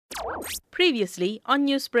Previously on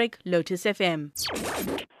Newsbreak Lotus FM.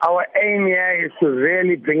 Our aim here is to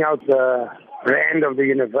really bring out the brand of the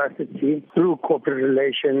university through corporate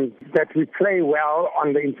relations, that we play well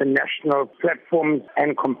on the international platforms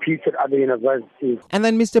and compete with other universities. And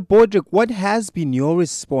then, Mr. Bodrick, what has been your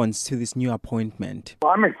response to this new appointment?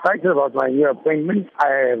 I'm excited about my new appointment.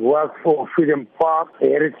 I work for Freedom Park, the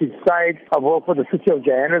heritage site. I've worked for the city of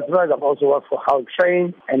Johannesburg. I've also worked for Hull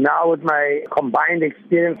Train. And now with my combined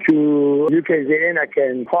experience to UKZN, I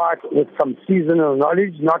can part with some seasonal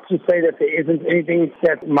knowledge. Not to say that there isn't anything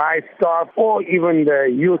that my staff or even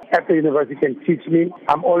the youth at the university can teach me.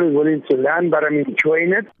 I'm always willing to learn, but I'm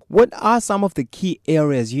enjoying it. What are some of the key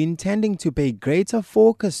areas you're intending to pay greater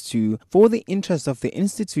focus to for the interest of the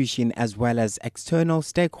institution as well as external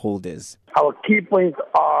stakeholders? Our key points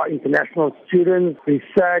are international students,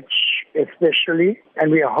 research especially,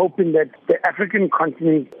 and we are hoping that the African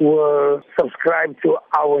continent will subscribe to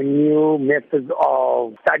our new methods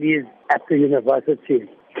of studies at the university.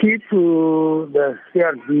 Key to the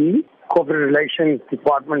CRD, Corporate Relations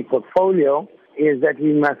Department portfolio, is that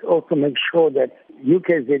we must also make sure that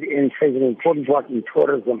UKZN plays an important part in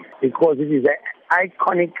tourism because it is an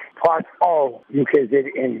iconic part of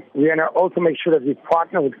UKZN. We are going to also make sure that we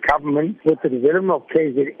partner with government with the development of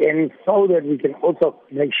KZN so that we can also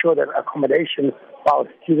make sure that accommodation for our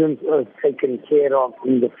students is taken care of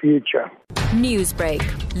in the future. Newsbreak,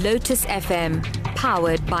 Lotus FM,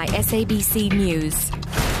 powered by SABC News.